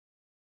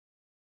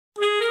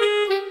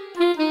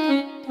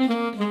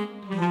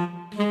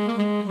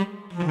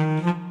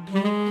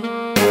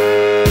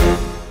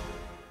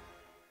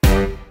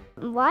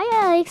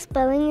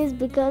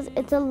because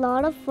it's a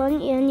lot of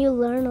fun and you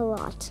learn a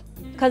lot.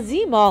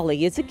 Kazim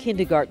Ali is a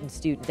kindergarten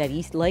student at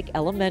East Lake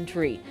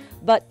Elementary,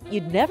 but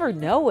you'd never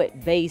know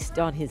it based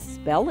on his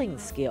spelling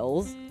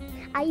skills.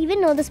 I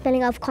even know the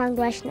spelling of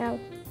congressional.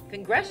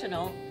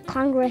 Congressional?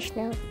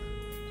 Congressional.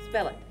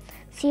 Spell it.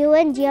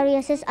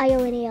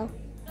 Congressionial.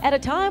 At a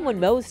time when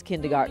most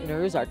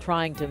kindergartners are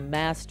trying to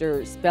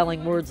master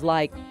spelling words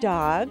like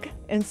dog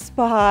and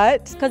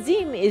spot,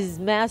 Kazim is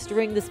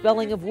mastering the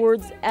spelling of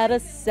words at a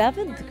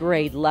 7th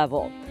grade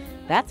level.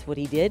 That's what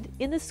he did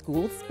in the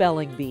school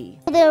spelling bee.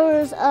 There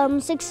was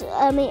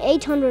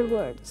 800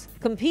 words.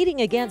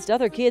 Competing against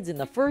other kids in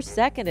the 1st,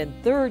 2nd, and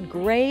 3rd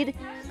grade,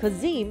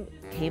 Kazim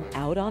came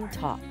out on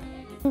top.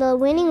 The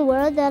winning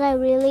word that I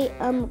really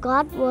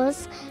got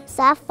was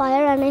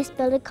sapphire, and I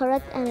spelled it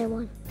correct and I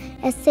won.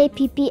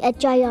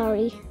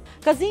 SAPPHIRE.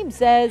 Kazim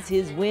says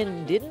his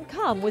win didn't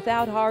come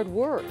without hard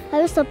work.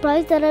 I was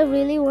surprised that I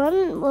really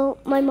won. Well,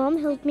 my mom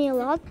helped me a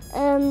lot,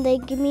 and they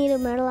give me the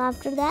medal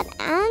after that,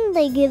 and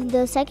they give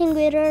the second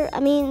grader,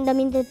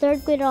 the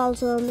third grader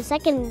also the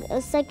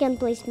second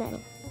place medal.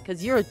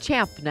 Because you're a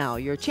champ now,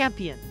 you're a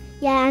champion.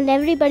 Yeah, and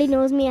everybody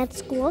knows me at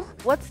school.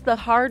 What's the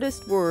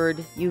hardest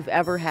word you've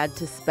ever had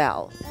to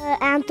spell?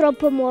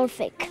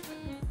 Anthropomorphic.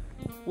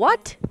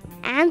 What?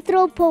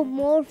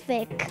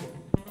 Anthropomorphic.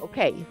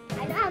 Okay. I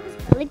don't have to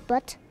spell it,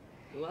 but.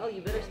 Well,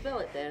 you better spell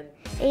it then.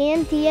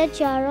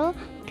 ANTHROPOMORPHIC.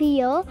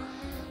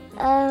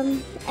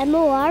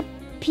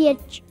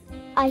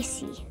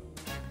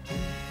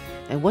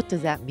 And what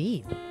does that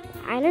mean?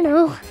 I don't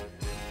know.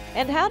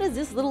 And how does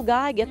this little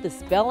guy get the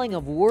spelling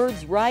of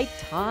words right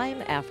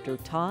time after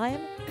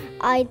time?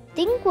 I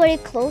think very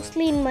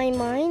closely in my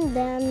mind.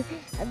 Then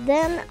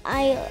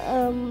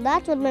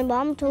that's what my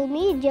mom told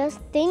me. Just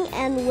think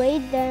and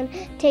wait, then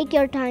take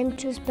your time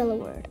to spell a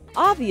word.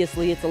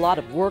 Obviously, it's a lot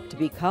of work to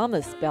become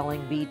a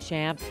spelling bee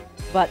champ,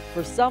 but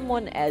for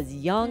someone as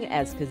young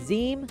as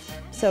Kazim.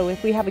 So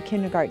if we have a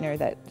kindergartner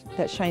that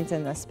shines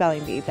in the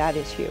spelling bee, that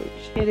is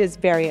huge. It is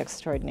very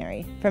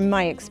extraordinary from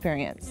my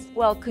experience.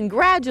 Well,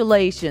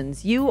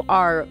 congratulations. You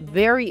are a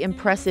very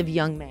impressive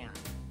young man.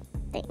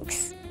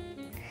 Thanks.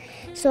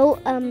 So,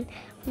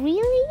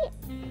 really,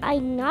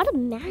 I'm not a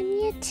man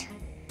yet,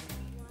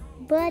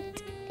 but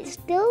I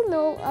still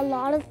know a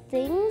lot of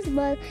things,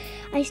 but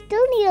I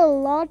still need a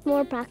lot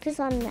more practice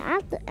on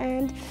math,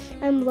 and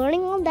I'm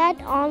learning on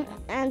that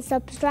and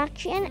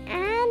subtraction,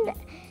 and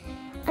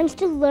I'm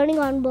still learning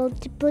on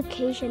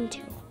multiplication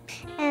too.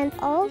 And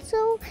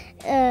also,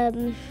 I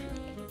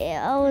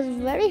was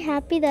very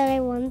happy that I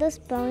won the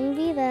spelling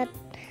bee, that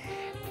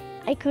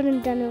I couldn't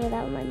have done it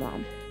without my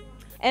mom.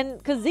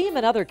 And Kazim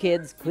and other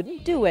kids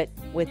couldn't do it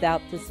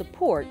without the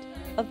support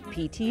of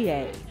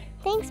PTA.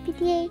 Thanks,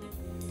 PTA.